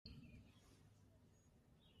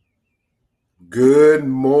Good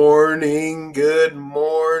morning, good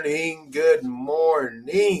morning, good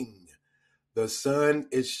morning. The sun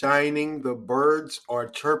is shining, the birds are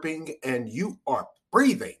chirping, and you are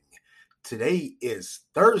breathing. Today is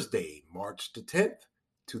Thursday, March the 10th,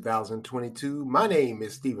 2022. My name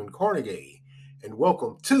is Stephen Carnegie, and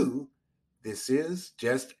welcome to This Is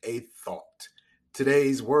Just a Thought.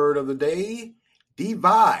 Today's word of the day,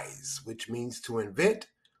 devise, which means to invent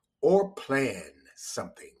or plan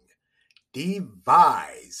something.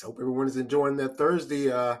 Devise. Hope everyone is enjoying their Thursday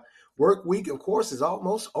work week. Of course, is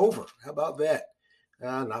almost over. How about that?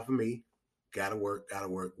 Not for me. Gotta work.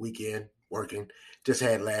 Weekend working. Just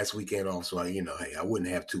had last weekend off, so hey, I wouldn't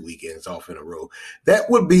have 2 weekends off in a row. That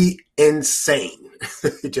would be insane.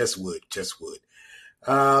 It just would.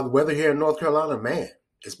 The weather here in North Carolina, man,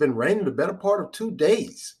 it's been raining the better part of 2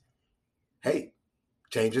 days. Hey,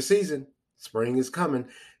 change of season. Spring is coming.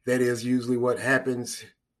 That is usually what happens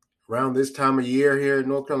around this time of year here in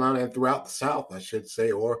North Carolina and throughout the South, I should say,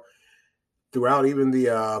 or throughout even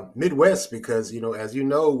the Midwest, because, as you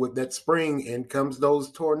know, with that spring in comes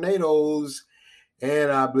those tornadoes. And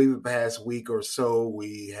I believe the past week or so,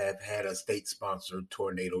 we have had a state-sponsored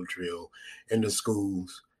tornado drill in the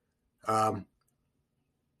schools. That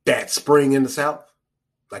spring in the South,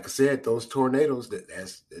 like I said, those tornadoes,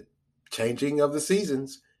 that's the changing of the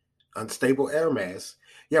seasons, unstable air mass.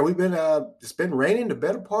 Yeah, it's been raining the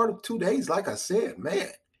better part of 2 days, like I said, man.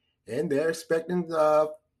 And they're expecting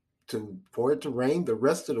for it to rain the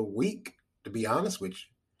rest of the week, to be honest with you.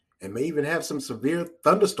 And may even have some severe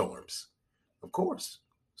thunderstorms. Of course,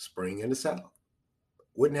 spring in the South.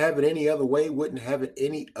 Wouldn't have it any other way,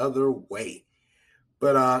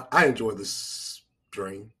 But I enjoy the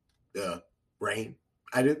spring, the rain.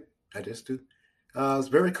 I do. I just do. It's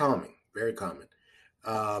very calming, very calming.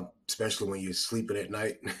 Especially when you're sleeping at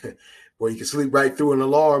night, where you can sleep right through an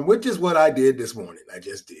alarm, which is what I did this morning. I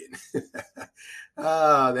just did.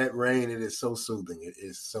 That rain, it is so soothing. It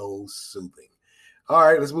is so soothing. All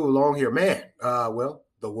right, let's move along here. Man, the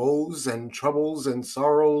woes and troubles and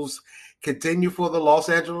sorrows continue for the Los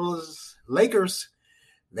Angeles Lakers.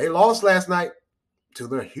 They lost last night to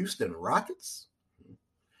the Houston Rockets.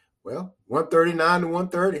 Well, 139 to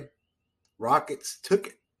 130. Rockets took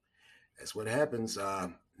it. That's what happens.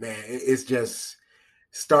 Man, it's just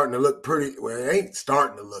starting to look pretty. Well, it ain't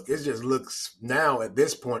starting to look. It just looks now at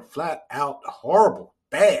this point flat out horrible,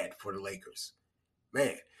 bad for the Lakers.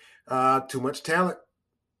 Man, too much talent.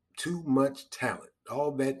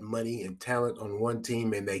 All that money and talent on one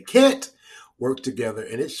team, and they can't work together.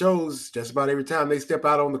 And it shows just about every time they step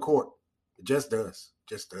out on the court. It just does.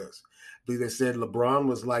 I believe they said LeBron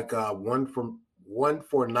was like 1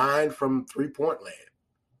 for 9 from 3-point land.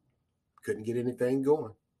 Couldn't get anything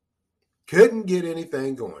going.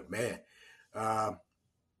 Man.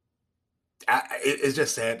 It's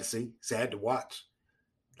just sad to see, sad to watch.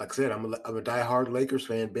 Like I said, I'm a diehard Lakers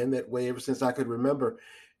fan, been that way ever since I could remember.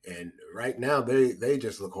 And right now, they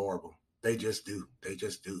just look horrible. They just do.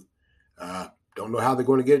 Don't know how they're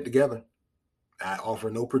going to get it together. I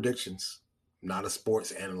offer no predictions. I'm not a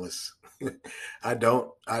sports analyst. I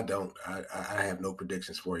don't. I have no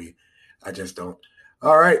predictions for you. I just don't.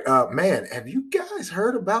 All right, man, have you guys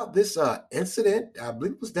heard about this incident? I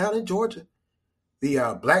believe it was down in Georgia.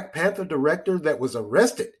 The Black Panther director that was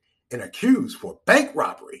arrested and accused for bank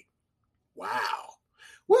robbery. Wow.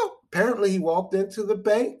 Well, apparently he walked into the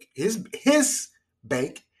bank, his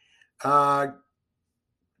bank,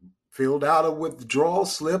 filled out a withdrawal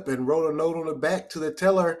slip and wrote a note on the back to the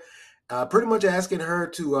teller, pretty much asking her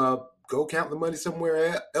to go count the money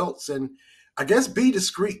somewhere else and I guess be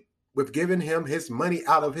discreet with giving him his money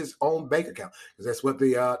out of his own bank account, because that's what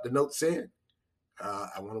the note said.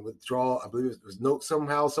 I want to withdraw. I believe it was note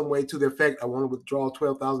somehow, some way to the effect. I want to withdraw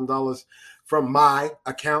 $12,000 from my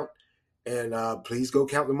account, and please go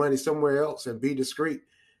count the money somewhere else and be discreet.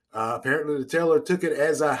 Apparently, the teller took it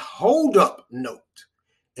as a hold-up note,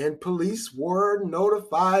 and police were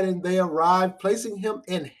notified, and they arrived, placing him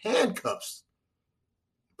in handcuffs,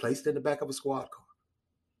 placed in the back of a squad car,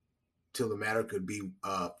 till the matter could be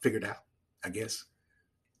figured out, I guess.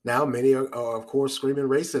 Now, many are, of course, screaming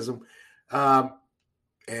racism.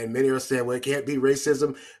 And many are saying, well, it can't be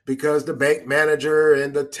racism because the bank manager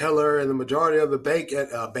and the teller and the majority of the bank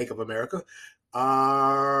at Bank of America,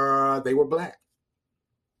 they were black.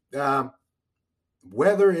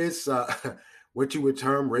 Whether it's what you would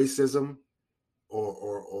term racism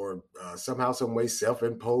or somehow, some way,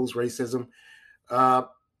 self-imposed racism,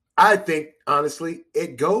 I think, honestly,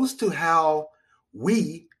 it goes to how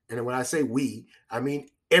we, and when I say we, I mean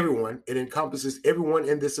everyone, it encompasses everyone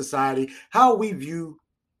in this society, how we view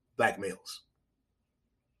black males.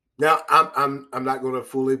 Now, I'm not going to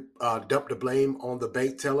fully dump the blame on the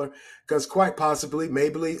bank teller because quite possibly,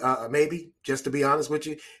 maybe, just to be honest with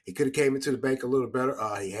you, he could have came into the bank a little better.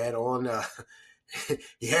 He had on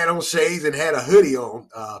he had on shades and had a hoodie on.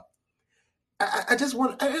 I just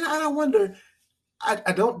want, and I wonder.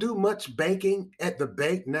 I don't do much banking at the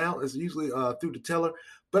bank now. It's usually through the teller.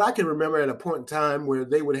 But I can remember at a point in time where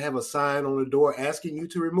they would have a sign on the door asking you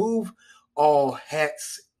to remove all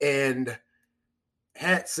hats and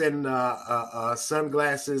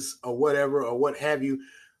sunglasses or whatever or what have you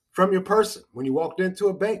from your person when you walked into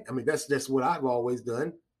a bank. I mean, that's just what I've always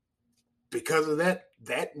done because of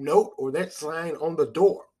that note or that sign on the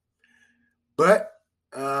door. But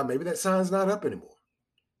maybe that sign's not up anymore.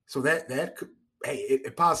 So that could, hey,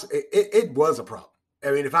 it was a problem.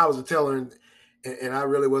 I mean, if I was a teller and I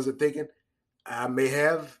really wasn't thinking, I may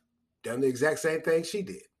have done the exact same thing she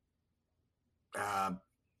did. Uh,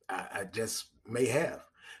 I just may have.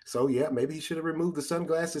 So yeah, maybe he should have removed the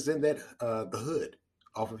sunglasses and that the hood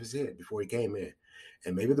off of his head before he came in,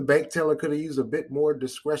 and maybe the bank teller could have used a bit more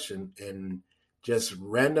discretion in just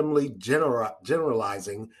randomly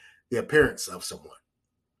generalizing the appearance of someone.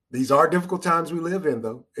 These are difficult times we live in,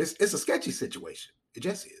 though. It's a sketchy situation. It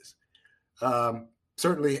just is.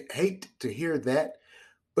 Certainly hate to hear that,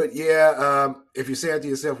 but yeah, if you're saying to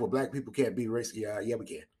yourself, "Well, black people can't be racist," yeah, we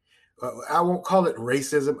can. I won't call it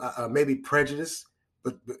racism, maybe prejudice,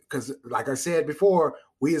 but because, like I said before,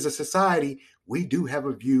 we as a society, we do have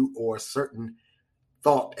a view or a certain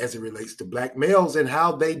thought as it relates to black males and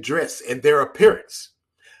how they dress and their appearance.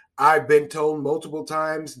 I've been told multiple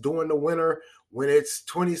times during the winter when it's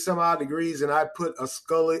 20 some odd degrees and I put a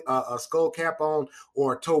skull cap on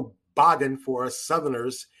or a toboggan for us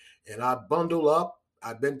Southerners and I bundle up,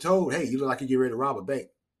 I've been told, "Hey, you look like you get ready to rob a bank."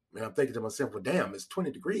 And I'm thinking to myself, "Well, damn, it's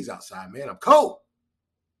 20 degrees outside, man. I'm cold."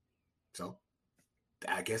 So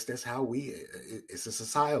I guess that's how it's a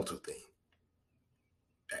societal thing.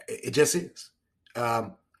 It just is.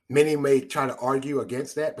 Um, Many may try to argue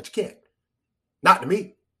against that, but you can't. Not to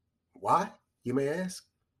me. Why, you may ask?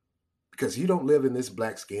 Because you don't live in this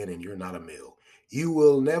black skin and you're not a male. You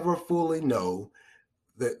will never fully know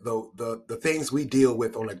the things we deal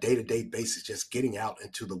with on a day-to-day basis just getting out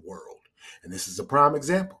into the world. And this is a prime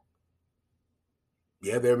example.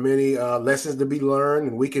 Yeah, there are many lessons to be learned,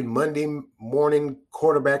 and we can Monday morning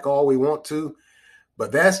quarterback all we want to,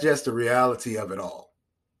 but that's just the reality of it all.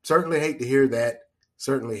 Certainly hate to hear that.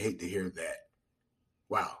 Certainly hate to hear that.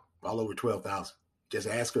 Wow, all over 12,000. Just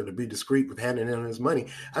ask her to be discreet with handing him his money.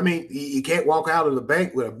 I mean, you can't walk out of the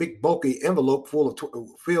bank with a big bulky envelope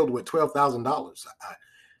filled with $12,000.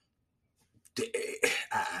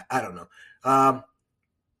 I don't know. Um,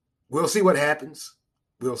 we'll see what happens.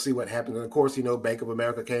 We'll see what happens. And of course, Bank of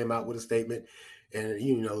America came out with a statement, and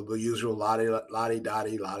the usual lottie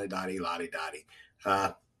dotty, lottie dotty, lottie dotty.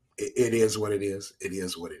 It is what it is. It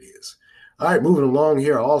is what it is. All right, moving along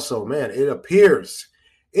here. Also, man, it appears,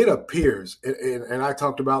 and I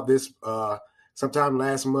talked about this sometime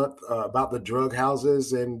last month about the drug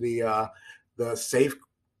houses and the safe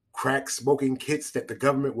crack smoking kits that the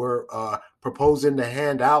government were proposing to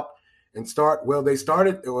hand out and start. Well,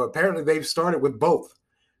 apparently they've started with both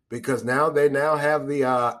because now they have the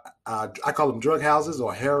I call them drug houses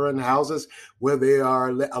or heroin houses where they are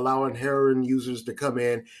allowing heroin users to come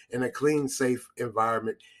in a clean, safe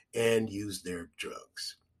environment and use their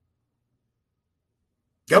drugs.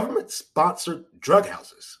 Government sponsored drug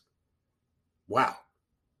houses. Wow.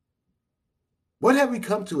 What have we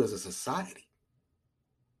come to as a society?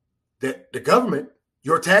 That the government,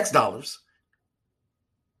 your tax dollars,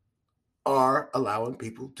 are allowing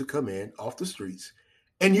people to come in off the streets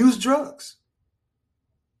and use drugs.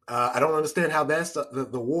 I don't understand how that's the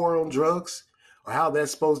war on drugs or how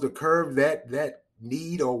that's supposed to curb that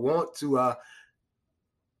need or want to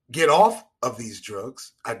get off of these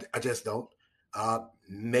drugs. I just don't.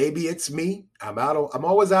 Maybe it's me. I'm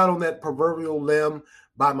always out on that proverbial limb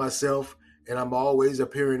by myself, and I'm always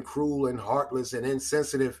appearing cruel and heartless and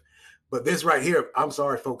insensitive. But this right here, I'm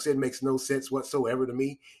sorry, folks, it makes no sense whatsoever to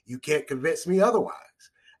me. You can't convince me otherwise.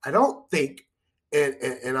 I don't think,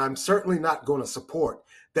 and I'm certainly not going to support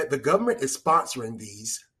that the government is sponsoring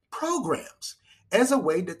these programs as a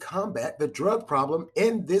way to combat the drug problem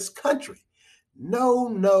in this country. No,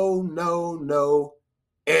 no, no, no,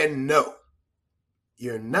 and no.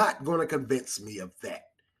 You're not going to convince me of that.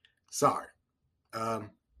 Sorry. Um,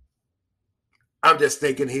 I'm just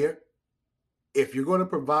thinking here, if you're going to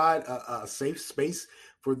provide a safe space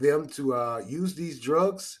for them to use these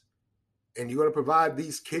drugs and you're going to provide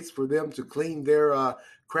these kits for them to clean their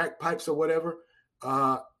crack pipes or whatever,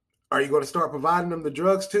 are you going to start providing them the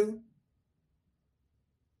drugs too?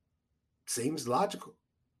 Seems logical.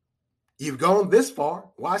 You've gone this far.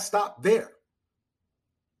 Why stop there?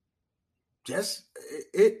 Just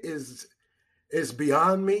it's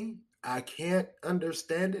beyond me. I can't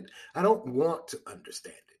understand it. I don't want to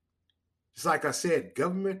understand it. It's like I said,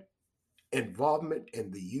 government involvement in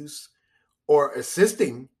the use or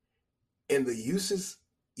assisting in the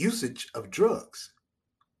usage of drugs.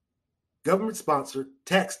 Government sponsored,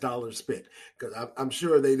 tax dollars spent. Because I'm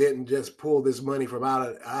sure they didn't just pull this money from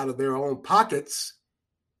out of their own pockets.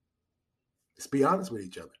 Let's be honest with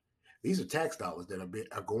each other. These are tax dollars that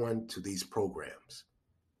are going to these programs.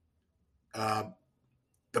 The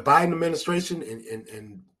Biden administration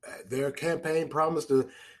and their campaign promised to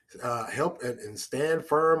help and stand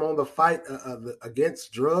firm on the fight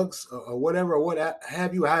against drugs or whatever, or what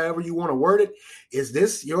have you, however you want to word it. Is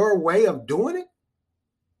this your way of doing it?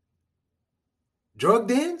 Drug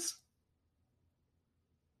dens?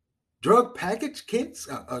 Drug package kits?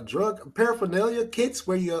 Drug paraphernalia kits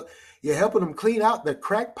where you're helping them clean out the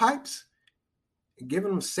crack pipes? And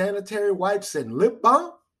giving them sanitary wipes and lip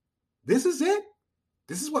balm? This is it?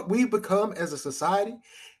 This is what we've become as a society?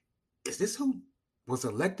 Is this who was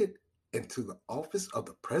elected into the office of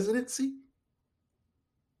the presidency?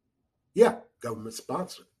 Yeah, government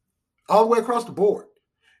sponsored. All the way across the board.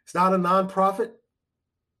 It's not a nonprofit.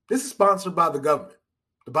 This is sponsored by the government,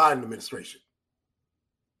 the Biden administration.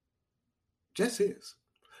 Just is.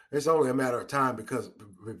 It's only a matter of time because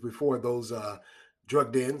before those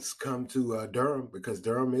drug dens come to Durham, because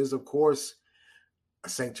Durham is, of course, a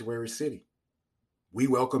sanctuary city. We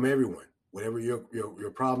welcome everyone, whatever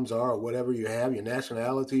your problems are or whatever you have, your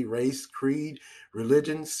nationality, race, creed,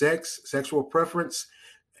 religion, sex, sexual preference.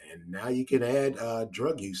 And now you can add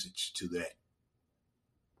drug usage to that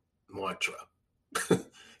mantra.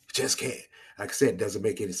 Just can't. Like I said, it doesn't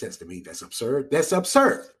make any sense to me. That's absurd. That's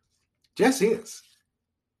absurd. Just is.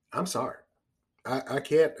 I'm sorry. I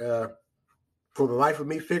can't, for the life of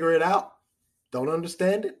me, figure it out. Don't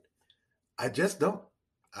understand it. I just don't.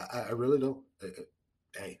 I really don't.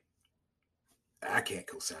 Hey, I can't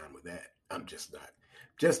co-sign with that. I'm just not.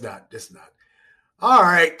 Just not. All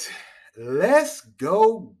right. Let's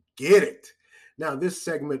go get it. Now, this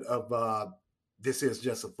segment of This Is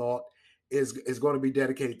Just a Thought is going to be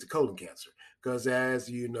dedicated to colon cancer. Because as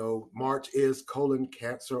you know, March is Colon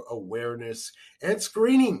Cancer Awareness and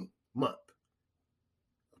Screening Month.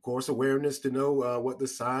 Of course, awareness to know what the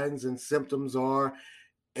signs and symptoms are,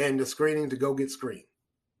 and the screening to go get screened.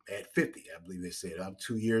 At 50, I believe they said. I'm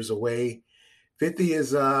 2 years away. 50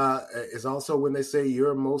 is also when they say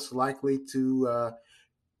you're most likely to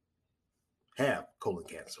have colon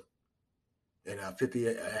cancer. And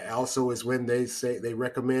 50 also is when they say they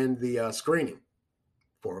recommend the screening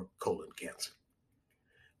for colon cancer.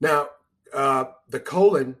 Now,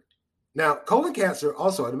 colon cancer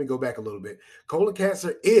also, let me go back a little bit. Colon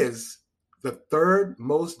cancer is the third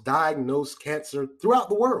most diagnosed cancer throughout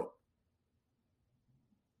the world.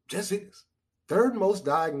 Just is. Third most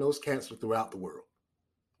diagnosed cancer throughout the world.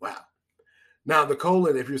 Wow. Now, the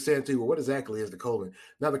colon, if you're saying to you, well, what exactly is the colon?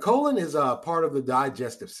 Now, the colon is a part of the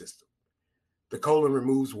digestive system. The colon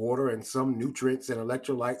removes water and some nutrients and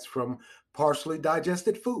electrolytes from partially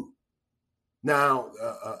digested food. Now,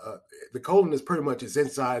 the colon is pretty much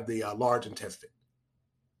inside the large intestine.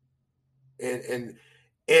 And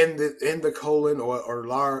in the colon or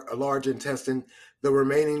large intestine, the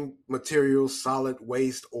remaining material, solid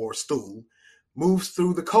waste or stool, moves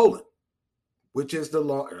through the colon, which is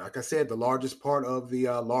like I said, the largest part of the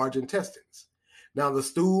large intestines. Now, the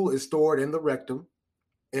stool is stored in the rectum.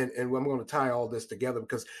 And I'm going to tie all this together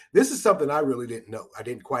because this is something I really didn't know. I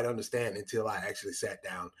didn't quite understand until I actually sat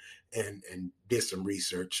down and did some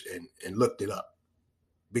research and looked it up.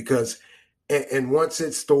 Because, and once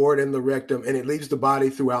it's stored in the rectum and it leaves the body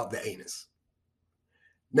throughout the anus.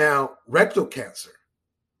 Now, rectal cancer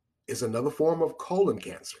is another form of colon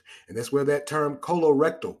cancer. And that's where that term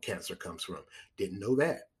colorectal cancer comes from. Didn't know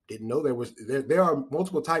that. Didn't know there are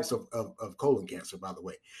multiple types of colon cancer, by the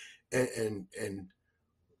way. And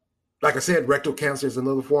like I said, rectal cancer is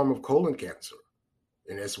another form of colon cancer.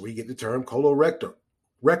 And that's where we get the term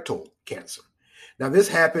rectal cancer. Now, this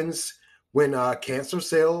happens when cancer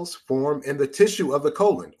cells form in the tissue of the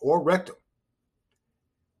colon or rectum.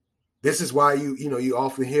 This is why you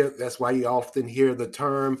often hear the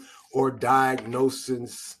term or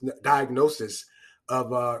diagnosis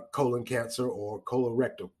of colon cancer or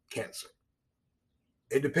colorectal cancer.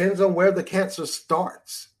 It depends on where the cancer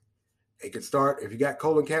starts. It could start, if you got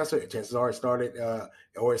colon cancer, chances are it started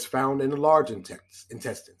or it's found in the large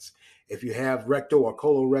intestines. If you have rectal or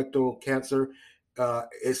colorectal cancer,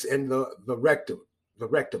 it's in the rectum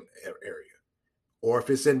area Or if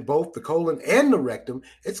it's in both the colon and the rectum,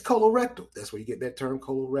 it's colorectal. That's where you get that term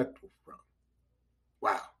colorectal from.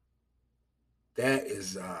 Wow, that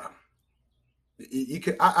is you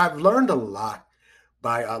can. I've learned a lot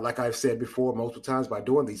by, like I've said before, multiple times by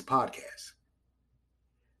doing these podcasts.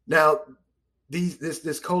 Now,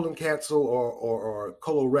 this colon cancer or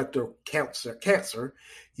colorectal cancer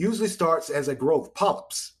usually starts as a growth,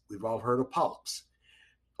 polyps. We've all heard of polyps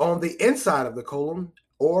on the inside of the colon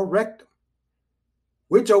or rectum,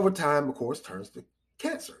 which over time, of course, turns to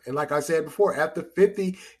cancer. And like I said before, after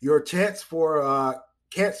 50, your chance for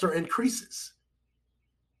cancer increases.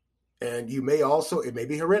 And you may also, it may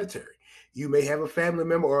be hereditary. You may have a family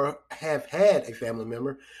member or have had a family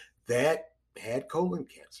member that had colon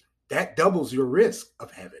cancer. That doubles your risk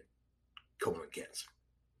of having colon cancer.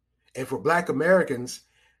 And for Black Americans,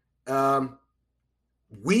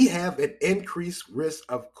 we have an increased risk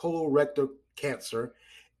of colorectal cancer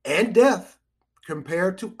and death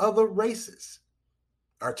compared to other races.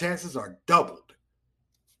 Our chances are doubled.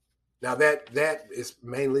 Now that is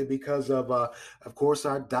mainly because of course,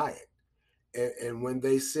 our diet. And when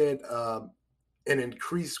they said an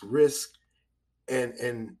increased risk,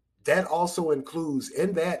 and that also includes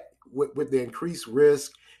in that with the increased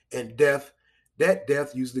risk and death, that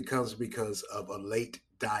death usually comes because of a late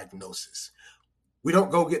diagnosis. We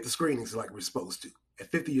don't go get the screenings like we're supposed to.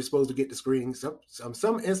 At 50, you're supposed to get the screenings.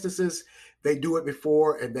 Some instances they do it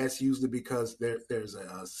before, and that's usually because there's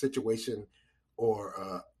a situation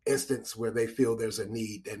or instance where they feel there's a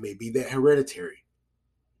need that may be that hereditary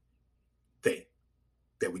thing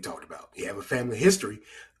that we talked about. You have a family history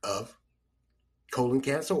of colon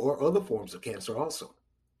cancer or other forms of cancer also.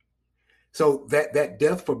 So that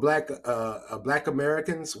death for Black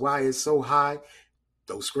Americans, why it's so high?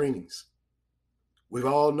 Those screenings. We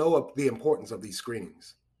all know the importance of these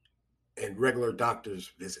screenings and regular doctor's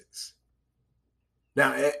visits.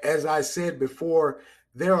 Now, as I said before,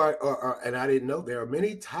 there are and I didn't know, there are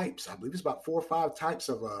many types. I believe it's about 4 or 5 types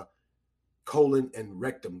of colon and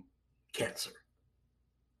rectum cancer.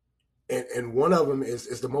 And one of them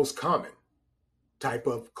is the most common type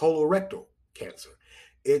of colorectal cancer.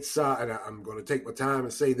 It's and I'm going to take my time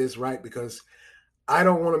and say this right because I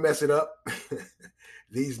don't want to mess it up.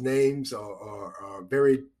 These names are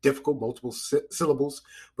very difficult, multiple syllables,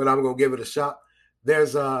 but I'm going to give it a shot.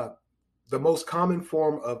 There's the most common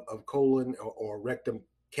form of colon or rectum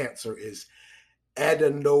cancer is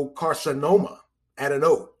adenocarcinoma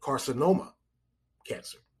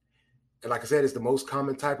cancer. And like I said, it's the most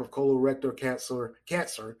common type of colorectal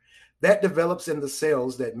cancer that develops in the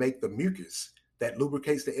cells that make the mucus that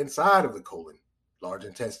lubricates the inside of the colon, large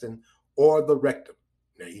intestine, or the rectum.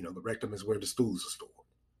 Now, the rectum is where the stools are stored.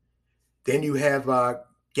 Then you have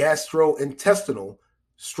gastrointestinal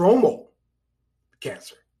stromal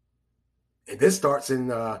cancer. And this starts in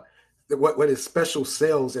what is special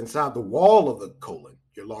cells inside the wall of the colon,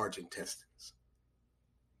 your large intestines.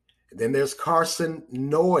 And then there's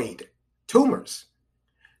carcinoid tumors.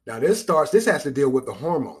 Now this has to deal with the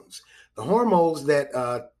hormones. The hormones that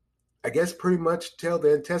I guess pretty much tell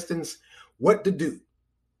the intestines what to do.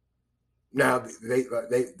 Now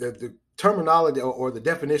the terminology or the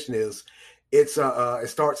definition is it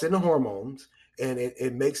starts in the hormones and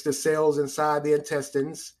it makes the cells inside the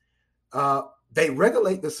intestines. They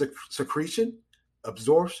regulate the secretion,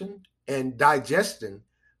 absorption, and digestion,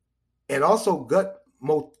 and also gut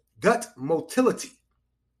motility.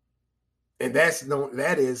 And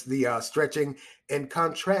that is the stretching and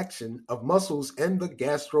contraction of muscles in the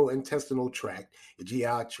gastrointestinal tract, the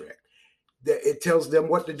GI tract. It tells them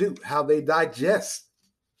what to do, how they digest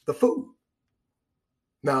the food.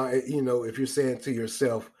 Now, if you're saying to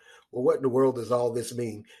yourself, well, what in the world does all this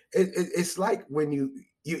mean? It's like when you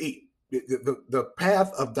eat the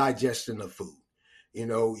path of digestion of food.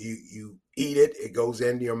 You eat it, it goes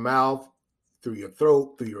into your mouth, through your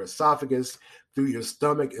throat, through your esophagus, through your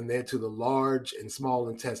stomach, and then to the large and small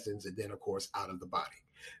intestines, and then, of course, out of the body.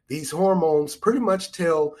 These hormones pretty much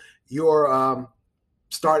tell your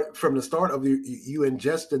start from the start of you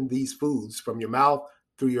ingesting these foods from your mouth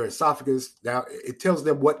through your esophagus. Now it tells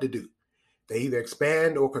them what to do. They either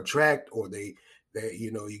expand or contract, or they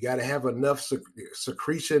you got to have enough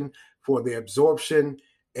secretion for the absorption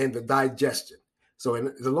and the digestion. So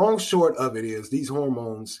in the long short of it is these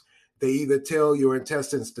hormones, they either tell your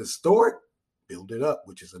intestines to store it, build it up,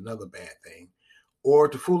 which is another bad thing, or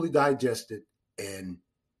to fully digest it and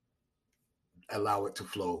allow it to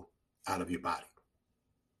flow out of your body.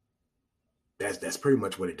 That's pretty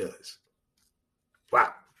much what it does.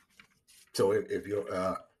 Wow. So if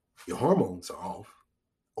your hormones are off,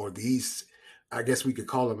 or these, I guess we could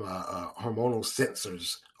call them hormonal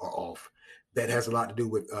sensors are off, That has a lot to do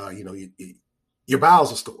with, your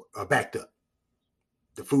bowels are stored, are backed up.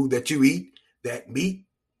 The food that you eat, that meat,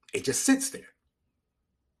 it just sits there.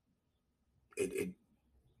 It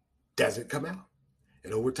doesn't come out.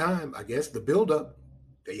 And over time, I guess the buildup,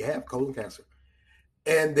 there you have colon cancer.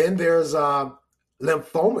 And then there's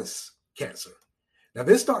lymphomas cancer. Now,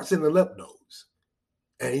 this starts in the lymph nodes.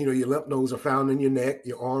 And, your lymph nodes are found in your neck,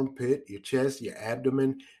 your armpit, your chest, your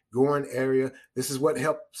abdomen, groin area. This is what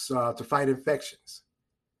helps to fight infections.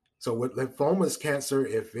 So with lymphomas cancer,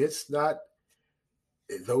 if it's not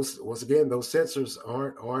those, once again, those sensors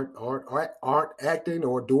aren't acting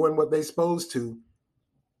or doing what they're supposed to,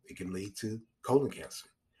 it can lead to colon cancer.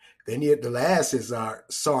 Then the last is our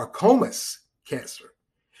sarcomas cancer.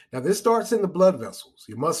 Now this starts in the blood vessels,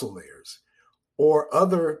 your muscle layers, or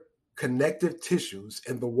other connective tissues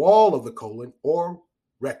in the wall of the colon or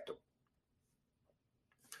rectum.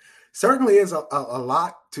 Certainly is a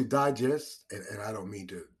lot to digest, and I don't mean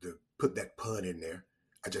to put that pun in there.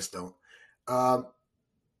 I just don't. Um,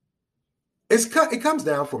 it comes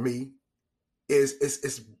down for me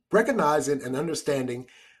is recognizing and understanding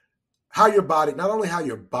how your body, not only how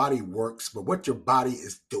your body works, but what your body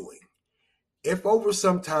is doing. If over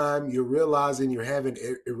some time you're realizing you're having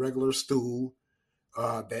irregular stool,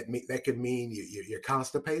 that could mean you're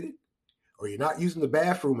constipated, or you're not using the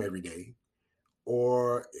bathroom every day,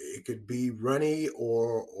 or it could be runny,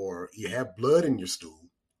 or you have blood in your stool.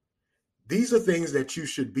 These are things that you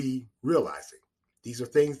should be realizing. These are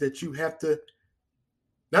things that you have to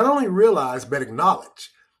not only realize but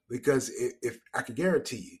acknowledge, because if I can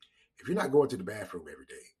guarantee you, if you're not going to the bathroom every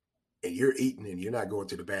day, and you're eating and you're not going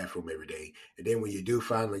to the bathroom every day, and then when you do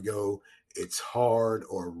finally go, it's hard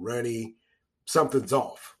or runny, something's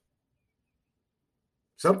off.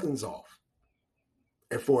 Something's off.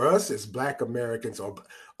 And for us as Black Americans,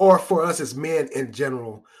 or for us as men in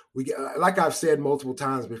general, we get, like I've said multiple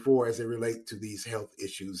times before, as it relates to these health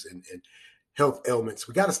issues and health ailments,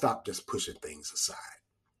 we got to stop just pushing things aside.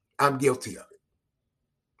 I'm guilty of it.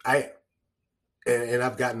 I am, and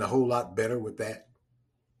I've gotten a whole lot better with that.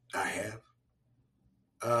 I have.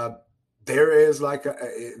 Uh, there is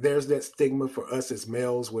there's that stigma for us as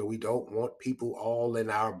males where we don't want people all in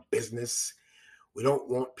our business. We don't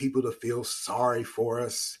want people to feel sorry for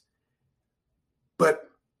us. But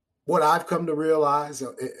what I've come to realize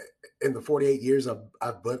in the 48 years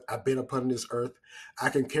I've been upon this earth, I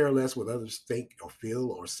can care less what others think or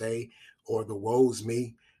feel or say or the woes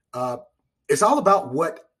me. Uh, it's all about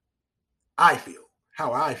what I feel,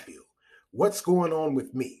 how I feel, what's going on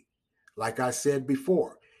with me. Like I said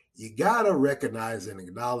before, you got to recognize and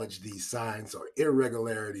acknowledge these signs or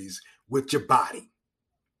irregularities with your body.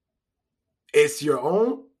 It's your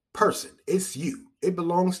own person. It's you. It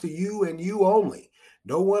belongs to you and you only.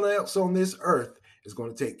 No one else on this earth is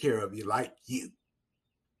going to take care of you like you.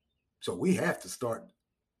 So we have to start.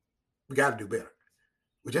 We got to do better.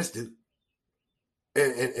 We just do.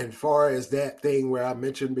 And far as that thing where I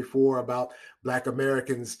mentioned before about Black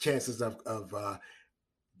Americans' chances of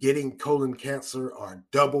getting colon cancer are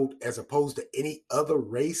doubled as opposed to any other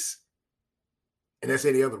race, and that's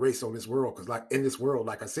any other race on this world, because like in this world,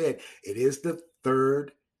 like I said, it is the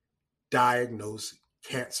third diagnosed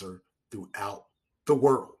cancer throughout the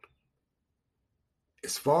world.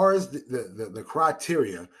 As far as the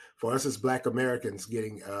criteria for us as Black Americans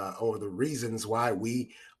getting or the reasons why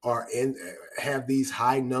we are in have these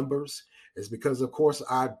high numbers is because, of course,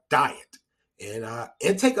 our diet and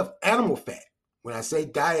intake of animal fat. When I say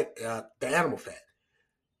diet, the animal fat,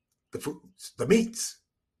 the foods, the meats,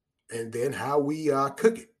 and then how we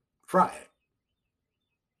cook it, fry it.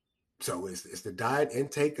 So it's the diet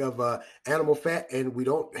intake of animal fat, and we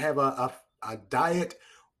don't have a diet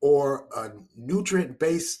or a nutrient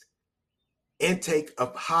based intake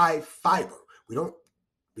of high fiber. We don't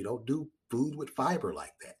do food with fiber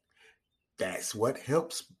like that. That's what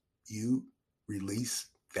helps you release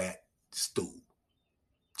that stool.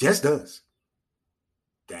 Just does.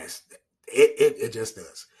 That's it just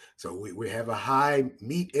does. So we have a high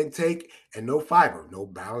meat intake and no fiber, no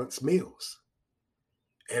balanced meals.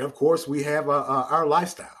 And of course, we have our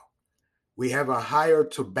lifestyle. We have a higher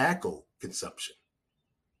tobacco consumption,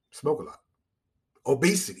 smoke a lot,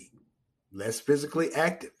 obesity, less physically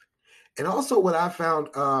active. And also, what I found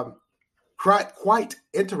quite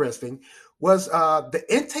interesting was the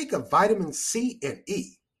intake of vitamin C and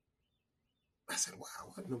E. I said,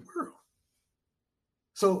 wow, what in the world?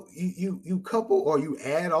 So you couple or you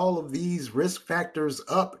add all of these risk factors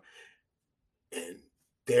up, and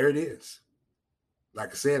there it is.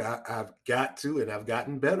 Like I said, I've got to, and I've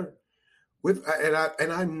gotten better with,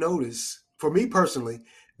 and I notice for me personally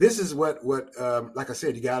this is what like I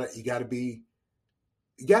said, you gotta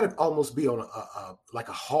almost be on a like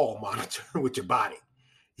a hall monitor with your body.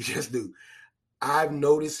 You just do. I've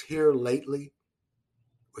noticed here lately,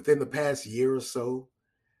 within the past year or so,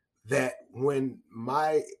 that when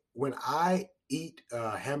I eat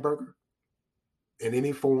a hamburger in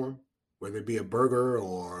any form, whether it be a burger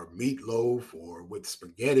or meatloaf or with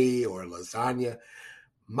spaghetti or lasagna,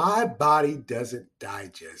 my body doesn't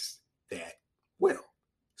digest that well.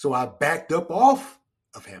 So I backed up off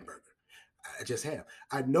of hamburger. I just have.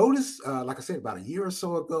 I noticed, like I said, about a year or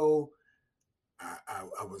so ago,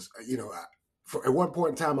 I was, at one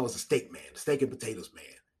point in time, I was a steak man, steak and potatoes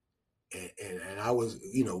man. And I was,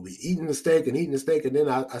 eating the steak and eating the steak. And then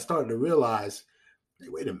I started to realize, hey,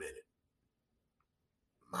 wait a minute,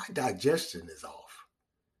 my digestion is off.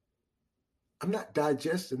 I'm not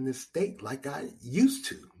digesting this steak like I used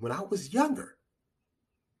to when I was younger.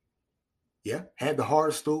 Yeah, had the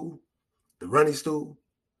hard stool, the runny stool,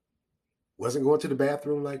 wasn't going to the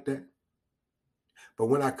bathroom like that. But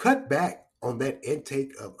when I cut back on that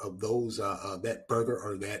intake of those that burger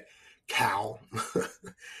or that cow,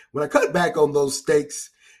 when I cut back on those steaks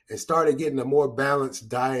and started getting a more balanced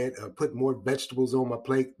diet, put more vegetables on my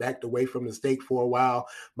plate, backed away from the steak for a while,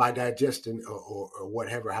 my digestion or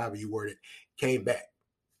whatever, however you word it, came back.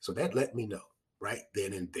 So that let me know right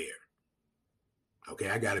then and there.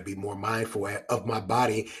 Okay, I got to be more mindful of my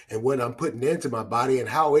body and what I'm putting into my body and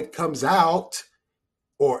how it comes out,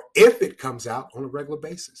 or if it comes out on a regular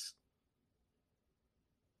basis.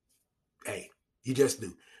 Hey, you just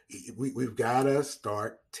do. We've got to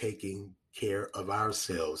start taking care of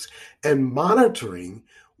ourselves and monitoring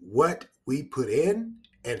what we put in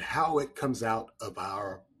and how it comes out of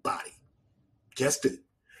our body. Just do.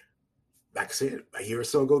 Like I said, a year or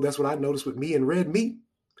so ago, that's what I noticed with me and red meat.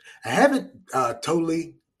 I haven't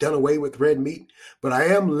totally done away with red meat, but I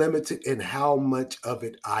am limited in how much of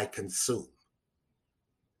it I consume.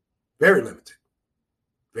 Very limited.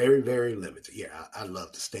 Very, very limited. Yeah, I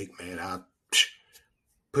love the steak, man. I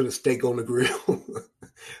put a steak on the grill,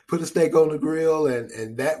 put a steak on the grill,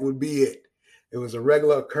 and that would be it. It was a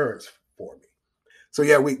regular occurrence for me. So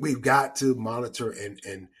yeah, we've got to monitor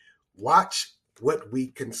and watch what we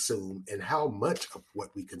consume and how much of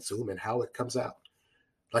what we consume and how it comes out.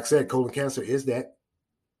 Like I said, colon cancer it's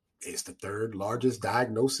the third largest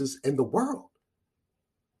diagnosis in the world.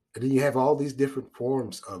 And then you have all these different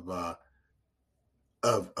forms of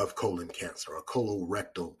colon cancer or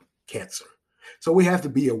colorectal cancer. So we have to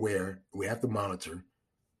be aware, we have to monitor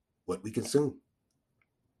what we consume.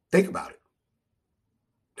 Think about it.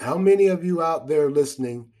 How many of you out there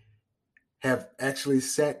listening have actually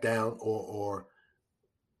sat down or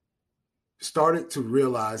started to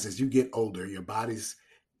realize as you get older, your body's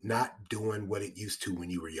not doing what it used to when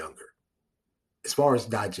you were younger, as far as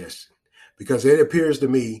digestion? Because it appears to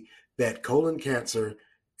me that colon cancer,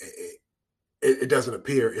 it doesn't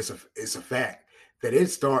appear, it's a fact that it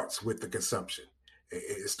starts with the consumption.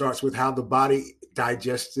 It starts with how the body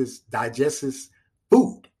digests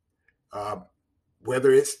food, uh,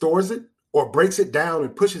 whether it stores it or breaks it down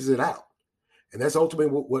and pushes it out. And that's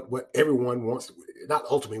ultimately what everyone wants. Not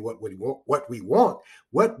ultimately what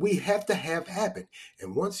we have to have happen.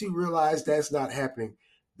 And once you realize that's not happening,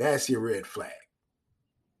 that's your red flag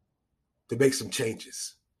to make some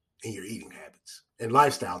changes in your eating habits and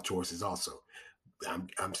lifestyle choices also.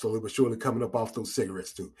 I'm slowly but surely coming up off those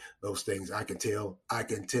cigarettes too. Those things I can tell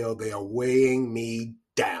they are weighing me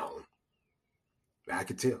down. I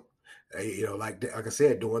can tell. Like I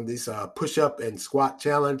said, doing this push up and squat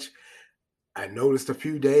challenge, I noticed a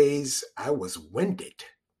few days I was winded.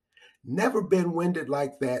 Never been winded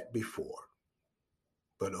like that before.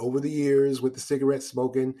 But over the years, with the cigarette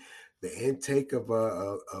smoking, the intake of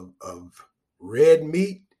red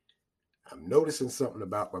meat, I'm noticing something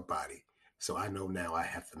about my body. So I know now I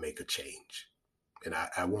have to make a change. And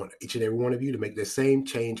I want each and every one of you to make the same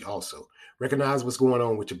change also. Recognize what's going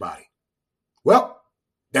on with your body. Well,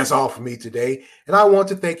 that's all for me today. And I want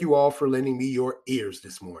to thank you all for lending me your ears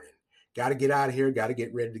this morning. Got to get out of here. Got to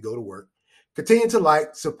get ready to go to work. Continue to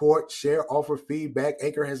like, support, share, offer feedback.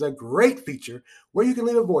 Anchor has a great feature where you can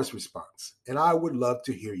leave a voice response. And I would love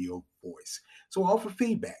to hear your voice. So offer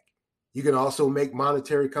feedback. You can also make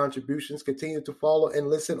monetary contributions. Continue to follow and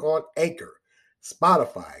listen on Anchor,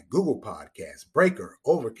 Spotify, Google Podcasts, Breaker,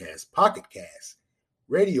 Overcast, Pocket Cast,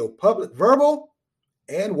 Radio Public, Verbal,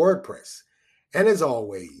 and WordPress. And as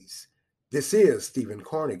always, this is Stephen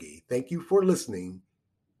Carnegie. Thank you for listening.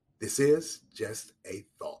 This is Just a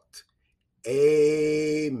Thought.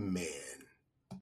 Amen.